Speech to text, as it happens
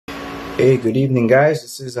Hey, good evening, guys.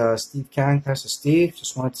 This is Steve Kang, Pastor Steve.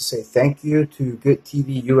 Just wanted to say thank you to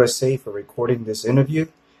GoodtvUSA for recording this interview.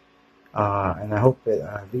 And I hope it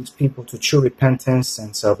leads people to true repentance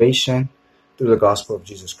and salvation through the gospel of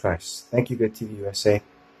Jesus Christ. Thank you, GoodtvUSA.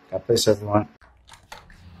 God bless everyone.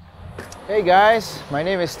 Hey guys, my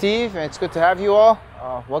name is Steve and it's good to have you all.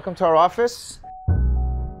 Welcome to our office.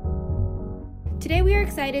 Today we are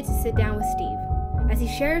excited to sit down with Steve as he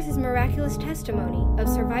shares his miraculous testimony of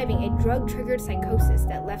surviving a drug-triggered psychosis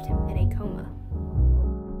that left him in a coma.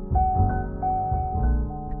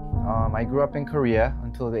 I grew up in Korea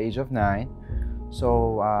until the age of 9.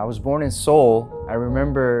 So I was born in Seoul. I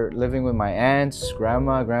remember living with my aunts,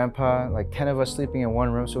 grandma, grandpa, like 10 of us sleeping in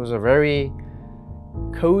one room. So it was a very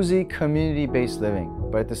cozy community-based living.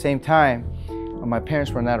 But at the same time, my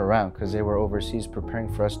parents were not around because they were overseas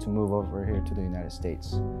preparing for us to move over here to the United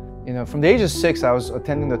States. You know, from the age of 6, I was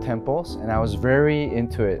attending the temples and I was very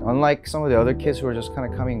into it. Unlike some of the other kids who were just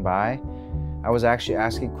kind of coming by, I was actually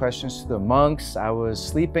asking questions to the monks. I was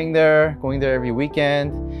sleeping there, going there every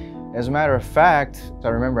weekend. As a matter of fact, I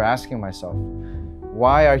remember asking myself,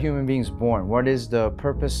 why are human beings born? What is the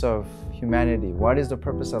purpose of humanity? What is the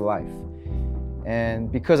purpose of life?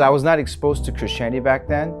 And because I was not exposed to Christianity back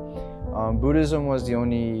then, Buddhism was the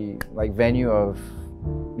only venue of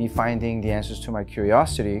me finding the answers to my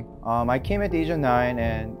curiosity. I came at the age of 9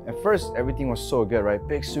 and at first everything was so good, right?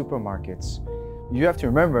 Big supermarkets. You have to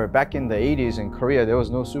remember, back in the 80s in Korea, there was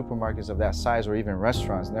no supermarkets of that size or even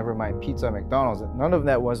restaurants, never mind pizza, McDonald's. None of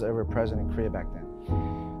that was ever present in Korea back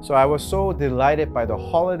then. So I was so delighted by the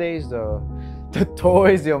holidays, the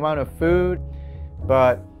toys, the amount of food.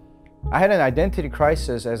 But I had an identity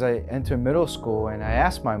crisis as I entered middle school, and I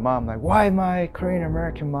asked my mom, why am I Korean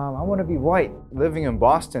American, Mom? I want to be white. Living in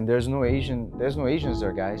Boston, there's no Asians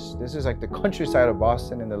there, guys. This is like the countryside of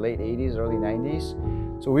Boston in the late 80s, early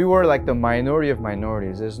 90s. So we were like the minority of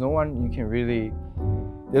minorities. There's no one you can really,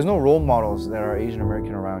 there's no role models that are Asian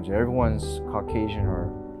American around you. Everyone's Caucasian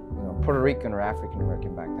or Puerto Rican or African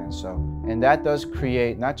American back then. So, and that does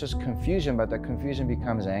create not just confusion, but that confusion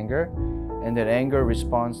becomes anger. And that anger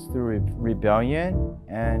responds through rebellion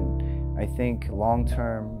and I think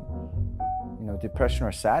long-term depression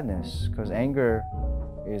or sadness, because anger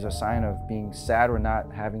is a sign of being sad or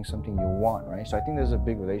not having something you want, right? So I think there's a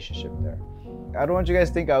big relationship there. I don't want you guys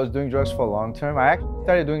to think I was doing drugs for long term. I actually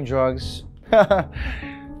started doing drugs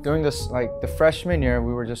during this, the freshman year.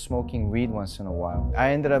 We were just smoking weed once in a while. I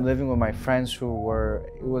ended up living with my friends it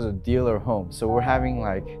was a dealer home. So we're having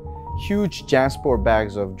huge JanSport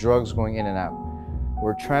bags of drugs going in and out.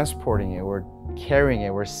 We're transporting it, we're carrying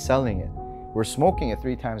it, we're selling it. We're smoking it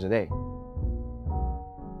 3 times a day.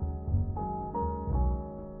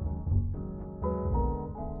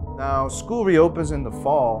 Now, school reopens in the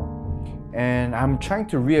fall, and I'm trying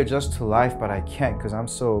to readjust to life, but I can't because I'm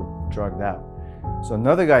so drugged out. So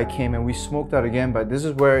another guy came and we smoked out again, but this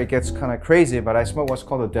is where it gets kind of crazy, but I smoked what's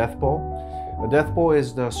called a death bowl. A death bowl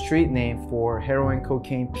is the street name for heroin,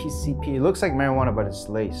 cocaine, PCP. It looks like marijuana, but it's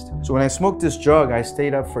laced. So when I smoked this drug, I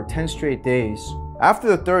stayed up for 10 straight days. After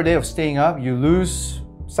the 3rd day of staying up, you lose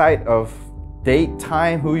sight of date,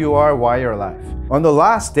 time, who you are, why you're alive. On the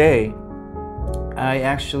last day, I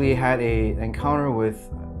actually had an encounter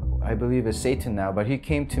with, I believe it's Satan now, but he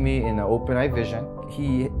came to me in an open eye vision.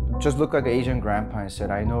 He just looked like an Asian grandpa and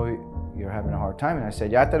said, I know you're having a hard time. And I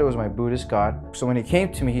said, yeah, I thought it was my Buddhist God. So when he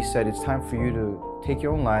came to me, he said, it's time for you to take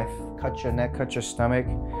your own life, cut your neck, cut your stomach,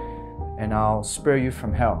 and I'll spare you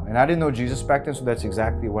from hell. And I didn't know Jesus back then, so that's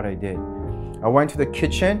exactly what I did. I went to the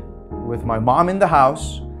kitchen with my mom in the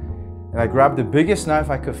house, and I grabbed the biggest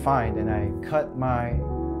knife I could find, and I cut my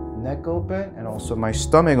neck open and also my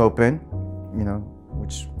stomach open,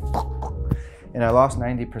 and I lost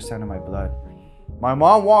 90% of my blood. My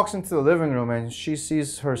mom walks into the living room and she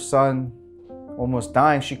sees her son almost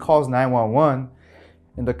dying. She calls 911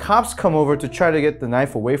 and the cops come over to try to get the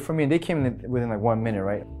knife away from me, and they came in within 1 minute,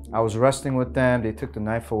 right? I was wrestling with them, they took the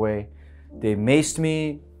knife away, they maced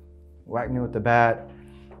me, whacked me with the bat,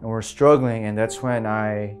 and we're struggling, and that's when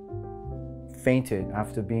I fainted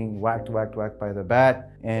after being whacked by the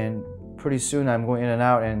bat. And pretty soon I'm going in and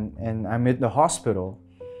out, and I'm in the hospital.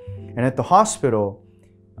 And at the hospital,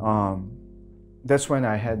 that's when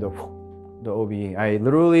I had the OBE. I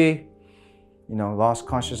literally, lost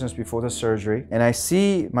consciousness before the surgery. And I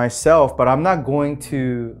see myself, but I'm not going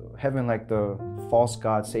to heaven like the false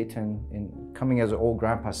god Satan coming as an old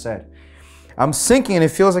grandpa said. I'm sinking and it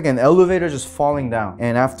feels like an elevator just falling down.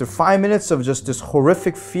 And after 5 minutes of just this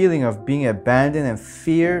horrific feeling of being abandoned and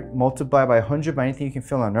fear multiplied by 100 by anything you can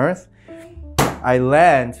feel on earth, I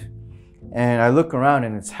land and I look around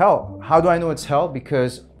and it's hell. How do I know it's hell?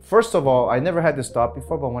 Because First of all, I never had this thought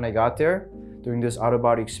before, but when I got there, during this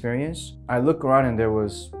out-of-body experience, I looked around and there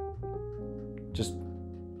was just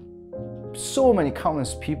so many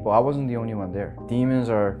countless people. I wasn't the only one there. Demons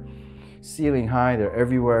are ceiling high, they're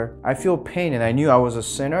everywhere. I feel pain and I knew I was a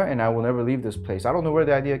sinner and I will never leave this place. I don't know where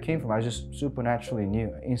the idea came from. I just supernaturally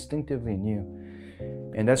knew, instinctively knew.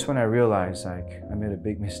 And that's when I realized like I made a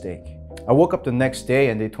big mistake. I woke up the next day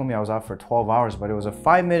and they told me I was out for 12 hours, but it was a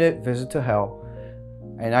 5-minute visit to hell.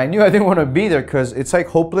 And I knew I didn't want to be there because it's like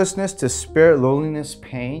hopelessness, despair, loneliness,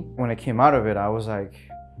 pain. When I came out of it, I was like,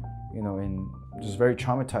 you know, just very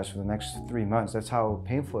traumatized for the next 3 months. That's how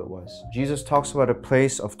painful it was. Jesus talks about a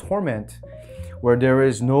place of torment where there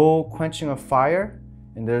is no quenching of fire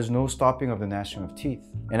and there's no stopping of the gnashing of teeth.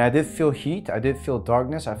 And I did feel heat, I did feel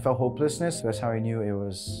darkness, I felt hopelessness. That's how I knew it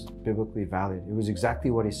was biblically valid. It was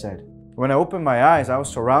exactly what he said. When I opened my eyes, I was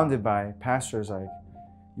surrounded by pastors like,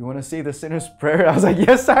 "You want to say the sinner's prayer?" I was like,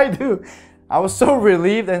 "Yes, I do." I was so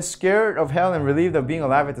relieved and scared of hell and relieved of being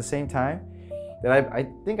alive at the same time that I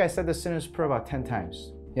think I said the sinner's prayer about 10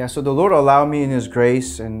 times. Yeah, so the Lord allowed me in His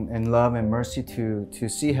grace and love and mercy to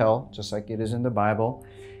see hell, just like it is in the Bible.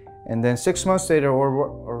 And then 6 months later,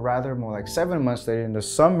 or rather more like 7 months later, in the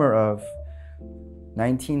summer of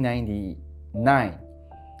 1999,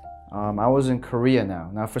 I was in Korea now.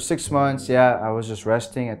 Now for 6 months, yeah, I was just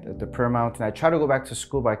resting at the prayer mountain. I tried to go back to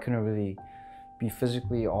school, but I couldn't really be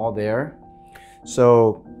physically all there.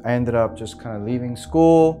 So I ended up just kind of leaving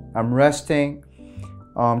school. I'm resting.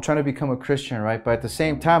 I'm trying to become a Christian, right? But at the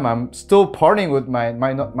same time, I'm still partying with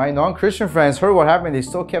my non-Christian friends. Heard what happened, they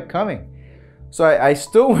still kept coming. So I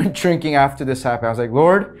still went drinking after this happened. I was like,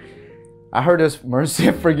 "Lord, I heard this mercy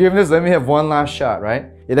and forgiveness. Let me have one last shot," right?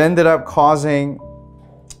 It ended up causing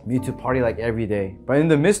me to party like every day. But in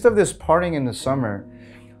the midst of this partying in the summer,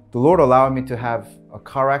 the Lord allowed me to have a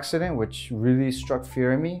car accident, which really struck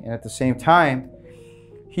fear in me. And at the same time,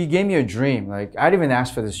 He gave me a dream. Like, I didn't even ask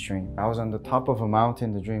for this dream. I was on the top of a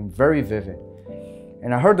mountain, the dream, very vivid.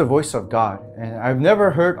 And I heard the voice of God. And I've never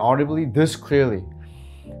heard audibly this clearly.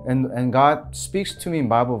 And God speaks to me in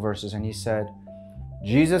Bible verses. And He said,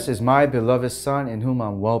 "Jesus is my beloved Son in whom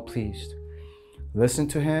I'm well pleased. Listen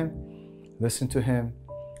to Him, listen to Him,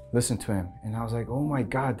 listen to Him." And I was like, "Oh my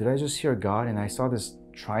God, did I just hear God?" And I saw this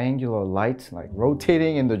triangular light like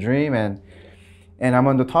rotating in the dream. And I'm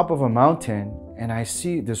on the top of a mountain and I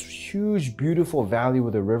see this huge, beautiful valley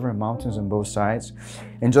with a river and mountains on both sides.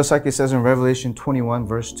 And just like it says in Revelation 21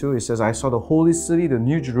 verse 2, it says, "I saw the holy city, the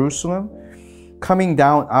new Jerusalem, coming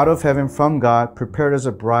down out of heaven from God, prepared as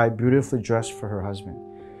a bride, beautifully dressed for her husband."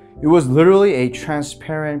 It was literally a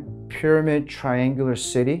transparent pyramid triangular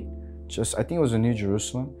city. I think it was the New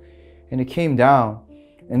Jerusalem. And it came down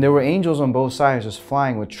and there were angels on both sides just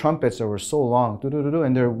flying with trumpets that were so long.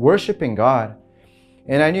 And they're worshiping God.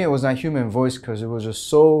 And I knew it was not human voice because it was just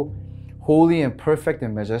so holy and perfect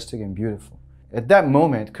and majestic and beautiful. At that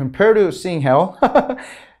moment, compared to seeing hell,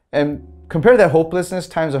 and compare that hopelessness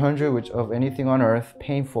times 100 which of anything on earth,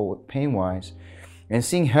 pain-wise, and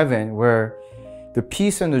seeing heaven where the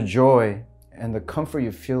peace and the joy and the comfort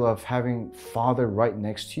you feel of having Father right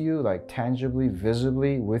next to you, like tangibly,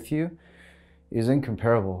 visibly with you, is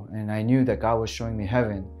incomparable. And I knew that God was showing me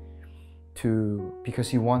heaven because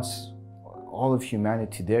He wants all of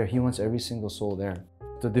humanity there. He wants every single soul there.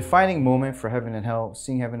 The defining moment for heaven and hell,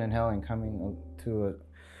 seeing heaven and hell and coming to a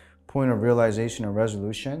point of realization and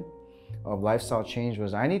resolution of lifestyle change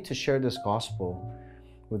was, I need to share this gospel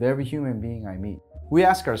with every human being I meet. We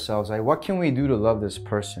ask ourselves, like, what can we do to love this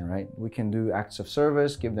person, right? We can do acts of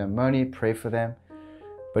service, give them money, pray for them.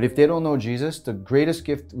 But if they don't know Jesus, the greatest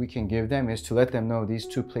gift we can give them is to let them know these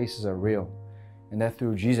two places are real. And that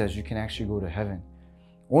through Jesus, you can actually go to heaven.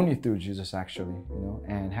 Only through Jesus, actually,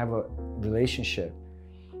 and have a relationship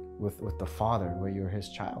with the Father where you're His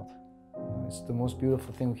child. It's the most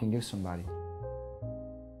beautiful thing we can give somebody.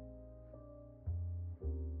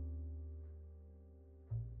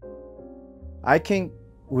 I can,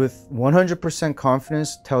 with 100%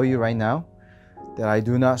 confidence, tell you right now that I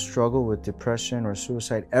do not struggle with depression or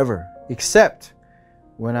suicide ever, except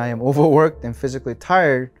when I am overworked and physically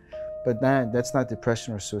tired, but that's not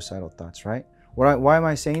depression or suicidal thoughts, right? Why am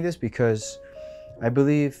I saying this? Because I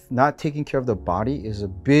believe not taking care of the body is a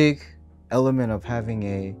big element of having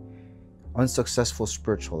a unsuccessful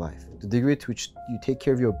spiritual life. The degree to which you take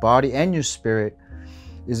care of your body and your spirit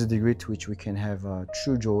is the degree to which we can have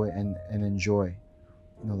true joy and enjoy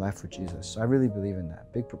life with Jesus. So I really believe in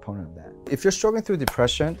that, big proponent of that. If you're struggling through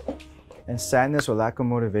depression and sadness or lack of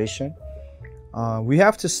motivation, we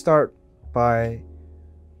have to start by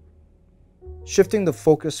shifting the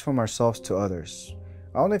focus from ourselves to others.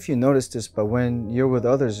 I don't know if you noticed this, but when you're with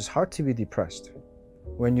others, it's hard to be depressed.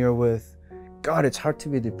 When you're with God, it's hard to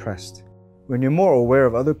be depressed. When you're more aware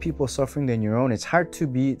of other people's suffering than your own, it's hard to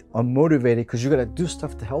be unmotivated because you got to do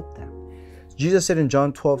stuff to help them. Jesus said in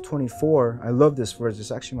John 12:24, I love this verse,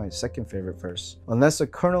 it's actually my second favorite verse. Unless a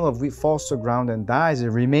kernel of wheat falls to the ground and dies, it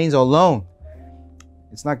remains alone.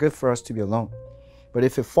 It's not good for us to be alone. But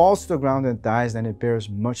if it falls to the ground and dies, then it bears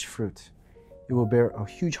much fruit. It will bear a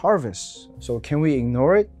huge harvest. So can we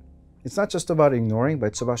ignore it? It's not just about ignoring, but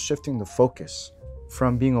it's about shifting the focus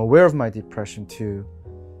from being aware of my depression to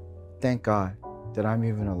thank God that I'm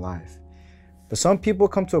even alive. But some people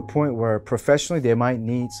come to a point where professionally they might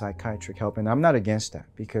need psychiatric help, and I'm not against that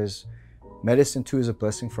because medicine too is a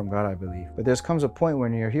blessing from God, I believe. But there comes a point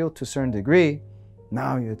when you're healed to a certain degree,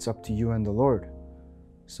 now it's up to you and the Lord.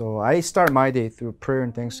 So I start my day through prayer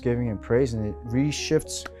and thanksgiving and praise, and it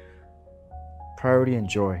reshifts priority and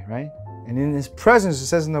joy, right? And in His presence, it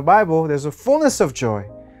says in the Bible, there's a fullness of joy.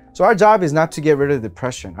 So our job is not to get rid of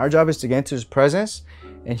depression. Our job is to get into His presence,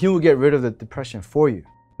 and He will get rid of the depression for you.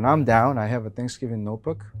 When I'm down, I have a Thanksgiving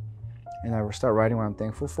notebook, and I will start writing what I'm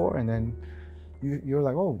thankful for, and then you're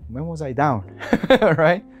like, oh, when was I down?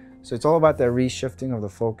 Right? So it's all about that reshifting of the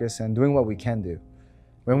focus and doing what we can do.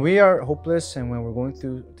 When we are hopeless and when we're going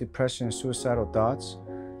through depression and suicidal thoughts,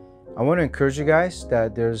 I want to encourage you guys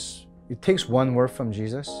that it takes one word from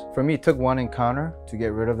Jesus. For me, it took one encounter to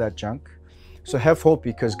get rid of that junk. So have hope,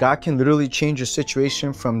 because God can literally change your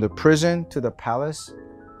situation from the prison to the palace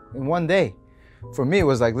in one day. For me, it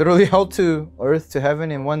was like literally hell to earth to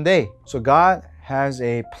heaven in one day. So God has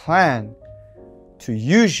a plan to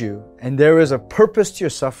use you, and there is a purpose to your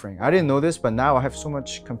suffering. I didn't know this, but now I have so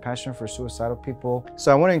much compassion for suicidal people.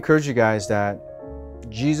 So I want to encourage you guys that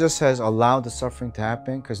Jesus has allowed the suffering to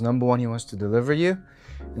happen because number one, He wants to deliver you.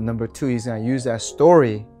 And number two, He's going to use that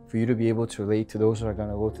story for you to be able to relate to those who are going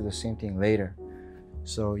to go through the same thing later.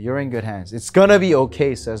 So you're in good hands. It's going to be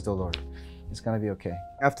okay, says the Lord. It's going to be okay.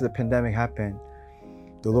 After the pandemic happened,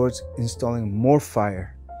 the Lord's installing more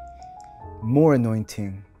fire, more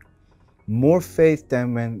anointing, more faith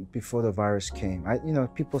than when before the virus came.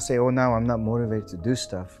 People say, oh, now I'm not motivated to do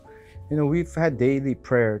stuff. We've had daily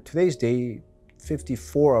prayer. Today's day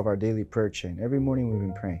 54 of our daily prayer chain. Every morning we've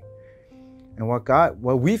been praying. And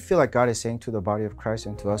what we feel like God is saying to the body of Christ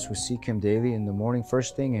and to us who seek Him daily in the morning,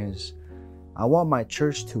 first thing is, I want my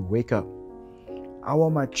church to wake up. I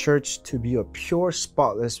want my church to be a pure,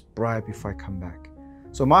 spotless bride before I come back.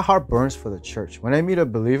 So my heart burns for the church. When I meet a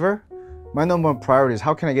believer, my number one priority is,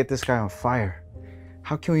 how can I get this guy on fire?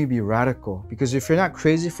 How can we be radical? Because if you're not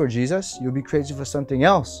crazy for Jesus, you'll be crazy for something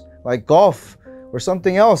else, like golf or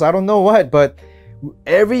something else. I don't know what, but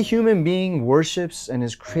every human being worships and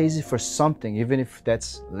is crazy for something, even if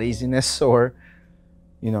that's laziness or,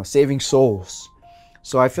 saving souls.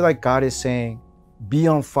 So I feel like God is saying, be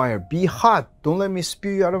on fire, be hot. Don't let me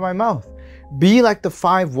spew you out of my mouth. Be like the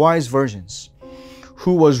 5 wise virgins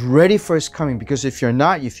who was ready for His coming. Because if you're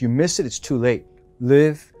not, if you miss it, it's too late.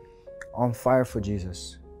 Live on fire for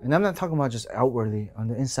Jesus. And I'm not talking about just outwardly, on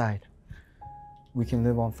the inside. We can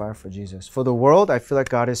live on fire for Jesus. For the world, I feel like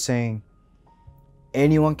God is saying,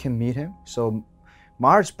 anyone can meet Him. So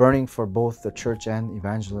my heart's burning for both the church and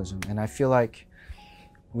evangelism. And I feel like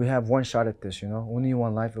we have one shot at this, only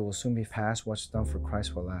one life. It will soon be past. What's done for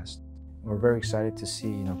Christ will last. We're very excited to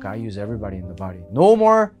see, God use everybody in the body. No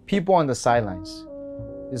more people on the sidelines.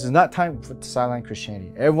 This is not time for sideline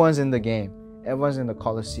Christianity. Everyone's in the game. Everyone's in the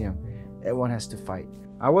Colosseum. Everyone has to fight.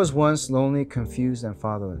 I was once lonely, confused, and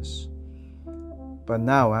fatherless. But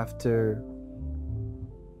now, after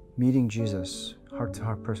meeting Jesus, heart to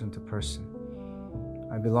heart, person to person,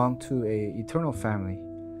 I belong to an eternal family.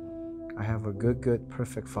 I have a good,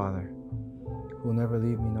 perfect Father who will never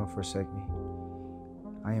leave me nor forsake me.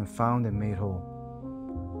 I am found and made whole.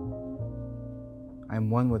 I am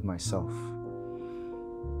one with myself.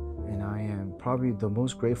 And I am probably the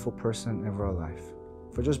most grateful person ever alive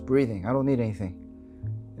for just breathing. I don't need anything.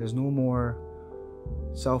 There's no more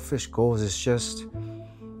selfish goals. It's just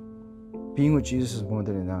being with Jesus is more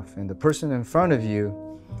than enough. And the person in front of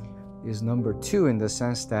you is number 2 in the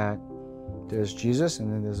sense that there's Jesus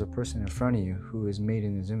and then there's a person in front of you who is made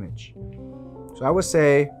in His image. So I would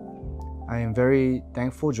say I am very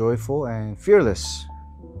thankful, joyful, and fearless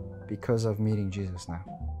because of meeting Jesus now.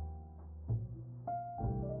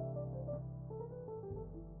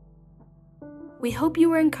 We hope you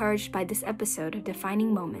were encouraged by this episode of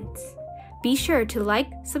Defining Moments. Be sure to like,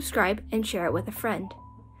 subscribe, and share it with a friend.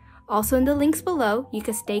 Also in the links below, you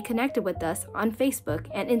can stay connected with us on Facebook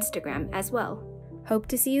and Instagram as well. Hope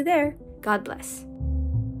to see you there. God bless.